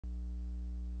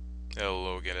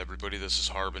Hello again, everybody. This is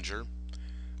Harbinger.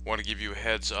 Want to give you a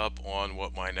heads up on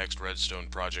what my next Redstone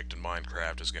project in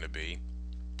Minecraft is going to be.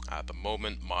 At the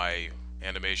moment, my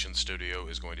animation studio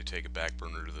is going to take a back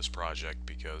burner to this project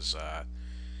because,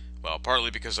 well,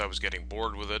 partly because I was getting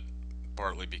bored with it,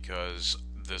 partly because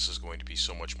this is going to be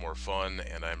so much more fun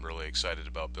and I'm really excited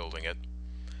about building it.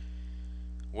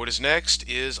 What is next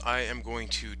is I am going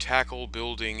to tackle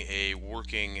building a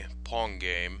working Pong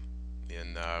game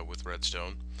with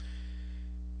Redstone.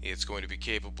 It's going to be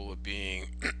capable of being,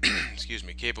 excuse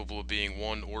me, capable of being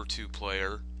one or two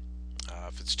player.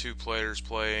 If it's two players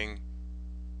playing,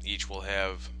 each will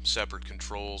have separate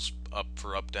controls up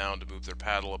for up down to move their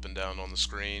paddle up and down on the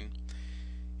screen.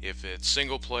 If it's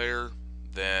single player,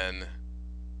 then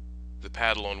the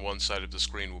paddle on one side of the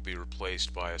screen will be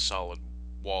replaced by a solid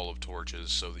wall of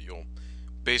torches, so that you'll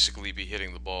basically be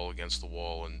hitting the ball against the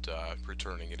wall and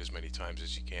returning it as many times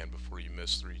as you can before you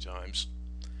miss 3 times.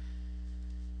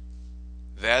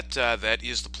 That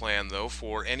is the plan, though.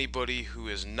 For anybody who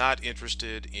is not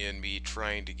interested in me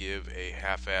trying to give a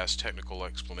half-assed technical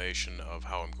explanation of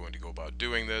how I'm going to go about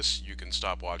doing this, you can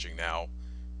stop watching now,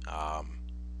 um,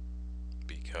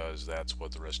 because that's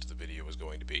what the rest of the video is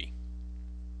going to be.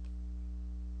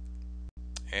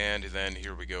 And then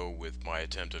here we go with my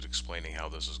attempt at explaining how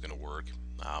this is going to work.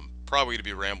 Probably going to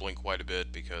be rambling quite a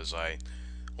bit because I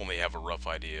only have a rough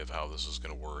idea of how this is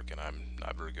going to work, and I'm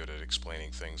not very good at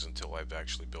explaining things until I've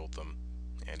actually built them,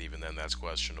 and even then that's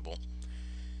questionable.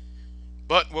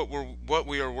 But what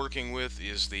we are working with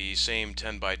is the same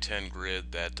 10 by 10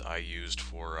 grid that I used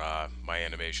for my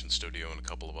animation studio and a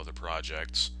couple of other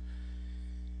projects.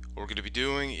 What we're going to be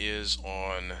doing is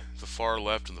on the far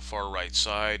left and the far right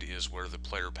side is where the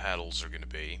player paddles are going to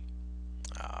be.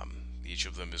 Each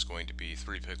of them is going to be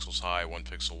 3 pixels high, 1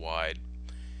 pixel wide.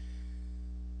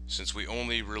 Since we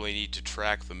only really need to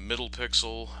track the middle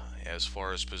pixel as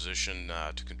far as position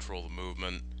to control the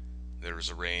movement, there is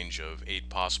a range of 8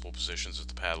 possible positions that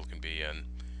the paddle can be in,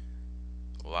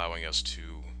 allowing us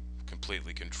to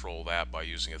completely control that by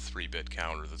using a 3-bit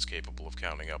counter that's capable of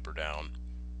counting up or down.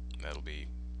 And that'll be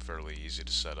fairly easy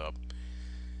to set up.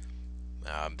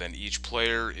 Then each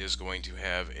player is going to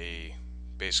have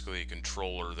basically a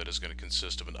controller that is going to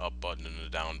consist of an up button and a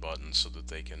down button so that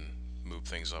they can move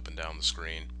things up and down the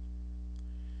screen.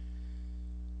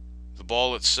 The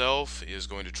ball itself is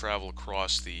going to travel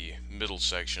across the middle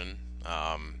section,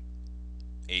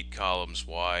 8 columns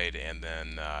wide and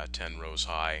then 10 rows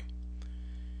high.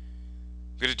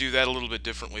 I'm going to do that a little bit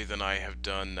differently than I have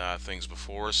done things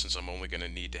before, since I'm only going to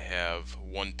need to have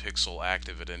 1 pixel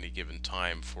active at any given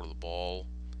time for the ball.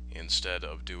 Instead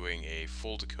of doing a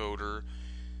full decoder,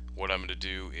 what I'm going to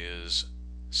do is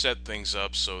set things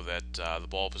up so that the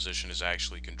ball position is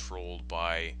actually controlled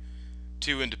by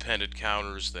 2 independent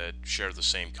counters that share the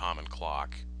same common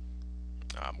clock.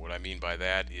 What I mean by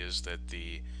that is that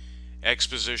the X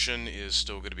position is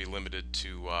still going to be limited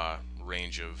to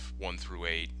range of 1 through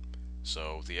 8.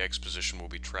 So the X position will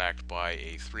be tracked by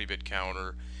a 3-bit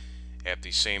counter. At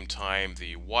the same time,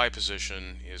 the Y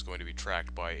position is going to be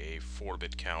tracked by a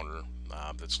 4-bit counter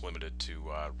that's limited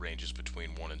to ranges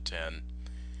between 1 and 10.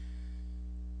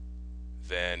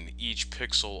 Then each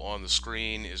pixel on the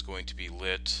screen is going to be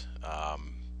lit.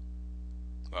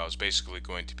 Well, it's basically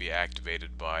going to be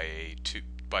activated by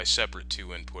separate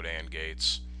 2 input AND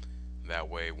gates. That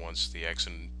way, once the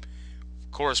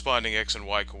corresponding X and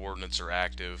Y coordinates are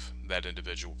active, that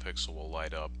individual pixel will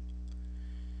light up.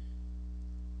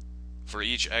 For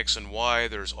each X and Y,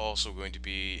 there's also going to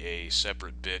be a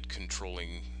separate bit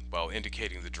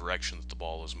indicating the direction that the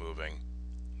ball is moving.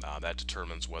 That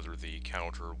determines whether the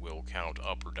counter will count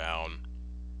up or down,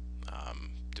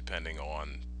 depending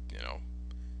on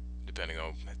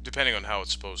how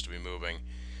it's supposed to be moving.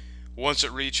 Once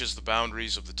it reaches the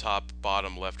boundaries of the top,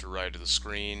 bottom, left, or right of the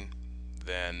screen,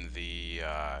 then the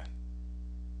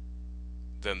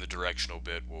directional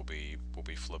bit will be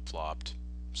flip-flopped,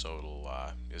 so it'll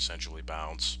essentially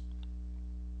bounce.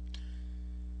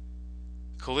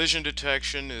 Collision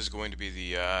detection is going to be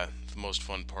the most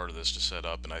fun part of this to set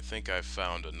up, and I think I've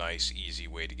found a nice, easy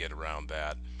way to get around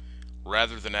that.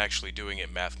 Rather than actually doing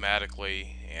it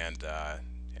mathematically and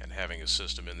having a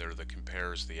system in there that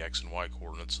compares the X and Y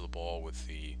coordinates of the ball with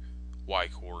the Y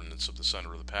coordinates of the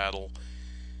center of the paddle,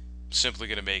 I'm simply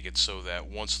going to make it so that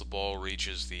once the ball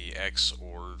reaches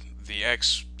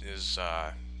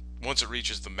once it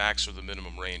reaches the max or the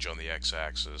minimum range on the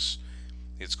X-axis,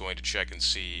 it's going to check and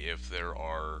see if there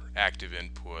are active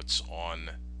inputs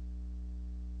on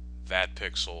that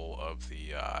pixel of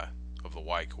the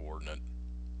Y coordinate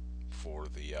for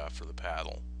the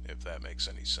paddle, if that makes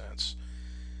any sense.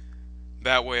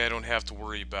 That way I don't have to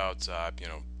worry about,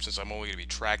 since I'm only going to be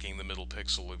tracking the middle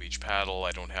pixel of each paddle,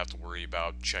 I don't have to worry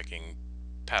about checking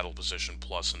paddle position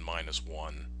plus and minus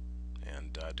 1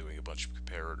 and doing a bunch of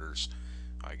comparators.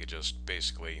 I could just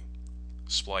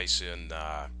splice in,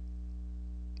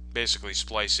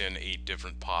 splice in 8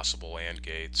 different possible AND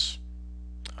gates,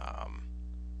 um,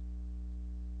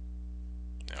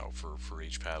 for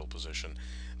each paddle position.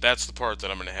 That's the part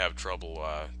that I'm going to have trouble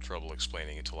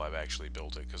explaining until I've actually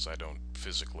built it, because I don't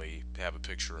physically have a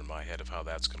picture in my head of how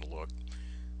that's going to look.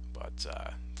 But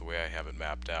the way I have it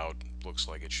mapped out looks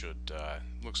like it should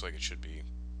be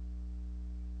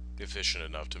efficient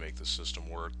enough to make the system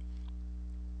work.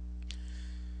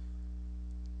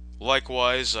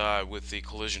 Likewise, with the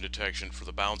collision detection for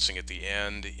the bouncing at the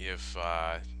end, if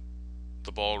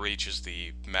the ball reaches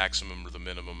the maximum or the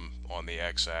minimum on the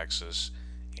x-axis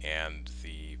and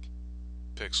the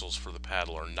pixels for the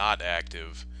paddle are not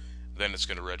active, then it's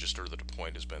going to register that a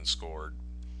point has been scored.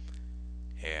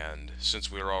 And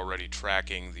since we're already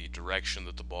tracking the direction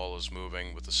that the ball is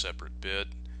moving with a separate bit,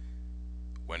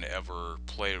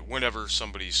 whenever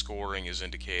somebody's scoring is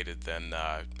indicated, then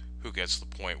who gets the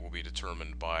point will be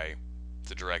determined by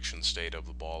the direction state of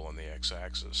the ball on the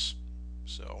x-axis.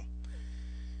 So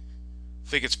I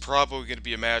think it's probably going to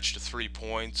be a match to 3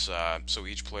 points, so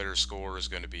each player's score is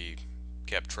going to be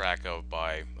kept track of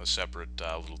by a separate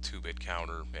little 2-bit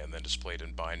counter and then displayed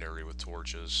in binary with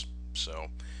torches. So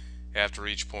after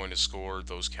each point is scored,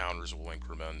 those counters will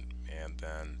increment, and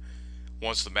then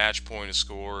once the match point is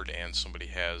scored and somebody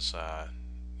has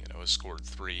scored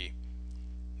 3,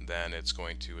 then it's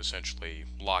going to essentially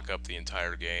lock up the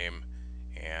entire game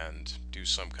and do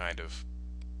some kind of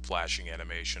flashing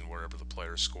animation wherever the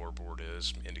player's scoreboard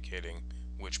is, indicating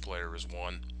which player has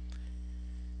won.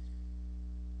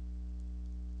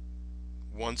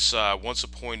 Once a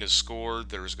point is scored,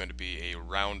 there is going to be a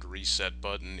round reset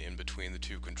button in between the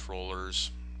two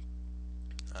controllers.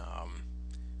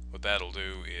 What that'll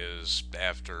do is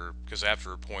after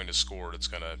a point is scored, it's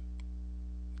going to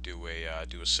do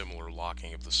a similar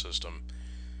locking of the system.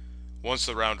 Once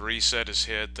the round reset is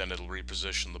hit, then it'll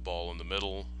reposition the ball in the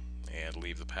middle and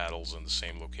leave the paddles in the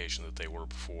same location that they were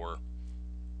before.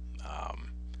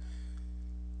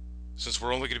 Since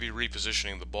we're only going to be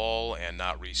repositioning the ball and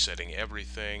not resetting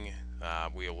everything,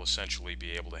 we'll essentially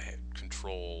be able to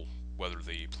control whether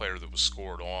the player that was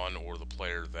scored on or the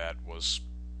player that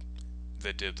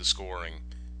did the scoring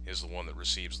is the one that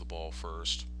receives the ball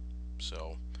first.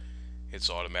 So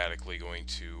it's automatically going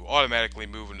to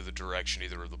move into the direction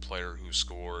either of the player who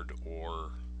scored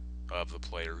or of the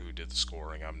player who did the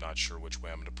scoring. I'm not sure which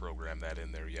way I'm going to program that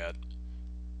in there yet.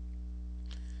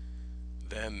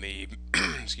 Then the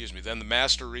then the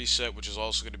master reset, which is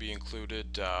also going to be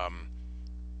included,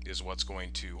 is what's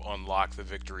going to unlock the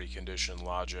victory condition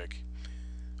logic,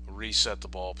 reset the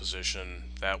ball position.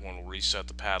 That one will reset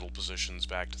the paddle positions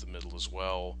back to the middle as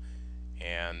well,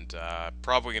 and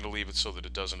probably going to leave it so that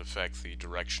it doesn't affect the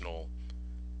directional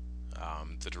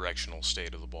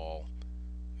state of the ball.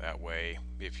 That way,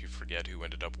 if you forget who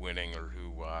ended up winning or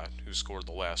who scored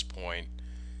the last point,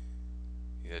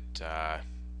 it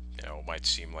might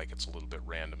seem like it's a little bit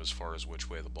random as far as which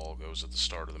way the ball goes at the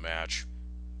start of the match,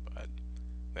 but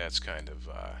that's kind of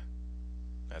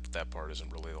that part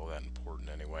isn't really all that important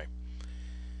anyway.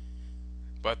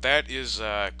 But that is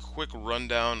a quick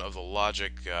rundown of the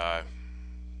logic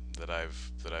that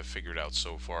I've figured out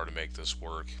so far to make this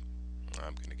work.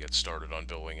 I'm going to get started on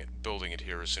building it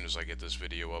here as soon as I get this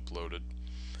video uploaded.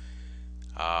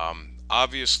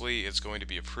 Obviously, it's going to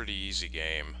be a pretty easy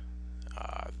game.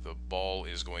 The ball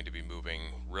is going to be moving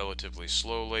relatively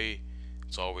slowly.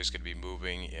 It's always going to be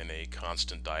moving in a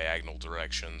constant diagonal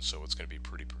direction, so it's going to be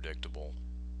pretty predictable.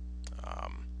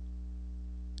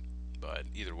 But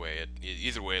either way,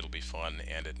 it'll be fun,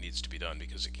 and it needs to be done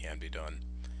because it can be done.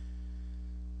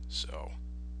 So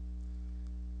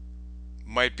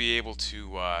might be able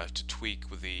to tweak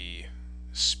with the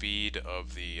speed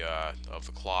of the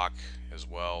clock as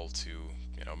well to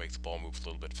make the ball move a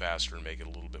little bit faster and make it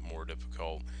a little bit more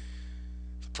difficult.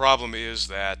 The problem is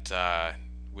that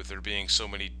with there being so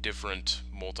many different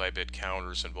multi-bit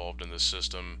counters involved in this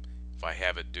system, if I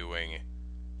have it doing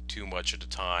too much at a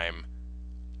time,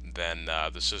 then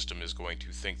the system is going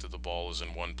to think that the ball is in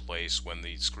one place when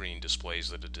the screen displays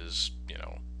that it is,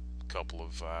 a couple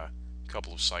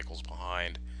of cycles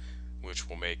behind, which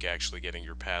will make actually getting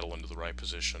your paddle into the right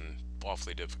position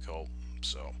awfully difficult.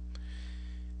 So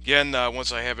again,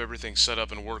 once I have everything set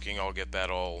up and working, I'll get that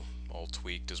all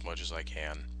tweaked as much as I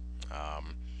can.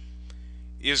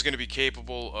 Is going to be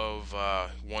capable of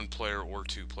 1-player or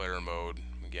 2-player mode.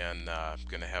 Again,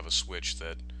 going to have a switch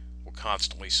that will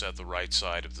constantly set the right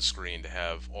side of the screen to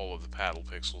have all of the paddle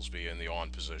pixels be in the on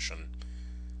position,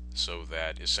 so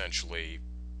that essentially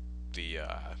the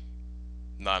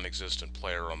non-existent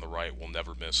player on the right will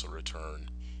never miss a return.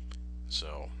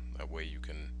 So that way you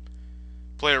can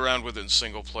play around with it in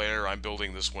single player. I'm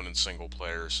building this one in single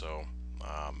player, so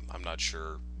I'm not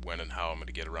sure when and how I'm going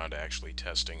to get around to actually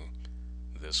testing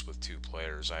this with two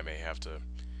players. I may have to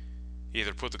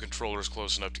either put the controllers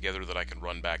close enough together that I can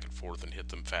run back and forth and hit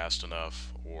them fast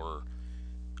enough, or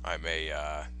I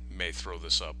may throw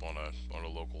this up on a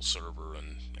local server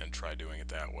and try doing it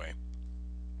that way.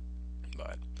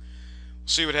 But we'll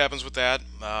see what happens with that.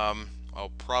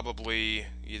 I'll probably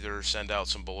either send out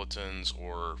some bulletins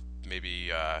or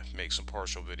maybe make some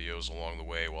partial videos along the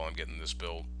way while I'm getting this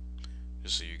built,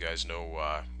 just so you guys know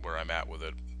where I'm at with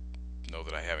it. Know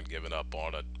that I haven't given up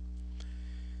on it.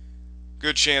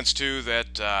 Good chance too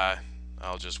that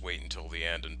I'll just wait until the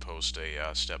end and post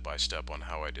a step-by-step on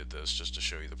how I did this, just to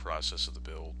show you the process of the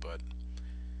build. But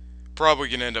probably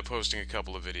gonna end up posting a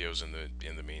couple of videos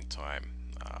in the meantime.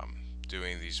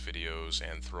 Doing these videos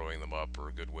and throwing them up are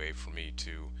a good way for me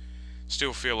to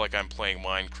still feel like I'm playing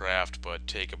Minecraft, but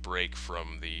take a break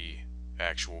from the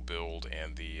actual build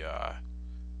and the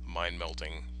mind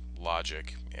melting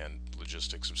logic and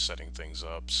logistics of setting things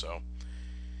up. So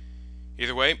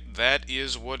either way, that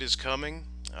is what is coming.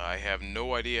 I have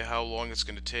no idea how long it's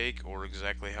going to take or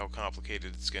exactly how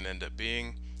complicated it's going to end up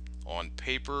being. On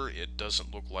paper, it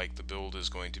doesn't look like the build is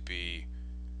going to be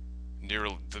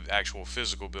the actual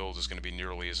physical build is going to be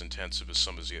nearly as intensive as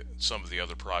some of the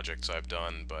other projects I've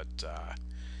done, but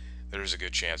there's a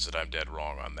good chance that I'm dead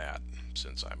wrong on that,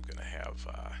 since I'm going to have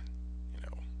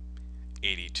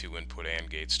 82 input AND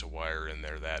gates to wire in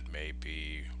there. That may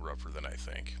be rougher than I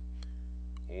think,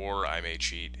 or I may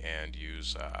cheat and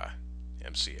use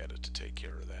MC Edit to take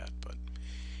care of that. But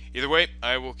either way,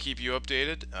 I will keep you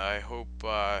updated. I hope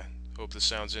this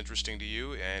sounds interesting to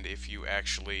you, and if you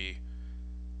actually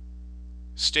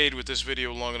stayed with this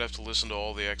video long enough to listen to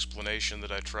all the explanation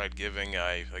that I tried giving,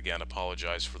 I again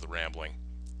apologize for the rambling.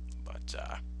 But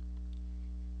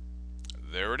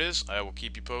there it is. I will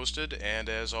keep you posted, and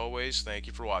as always, thank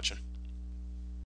you for watching.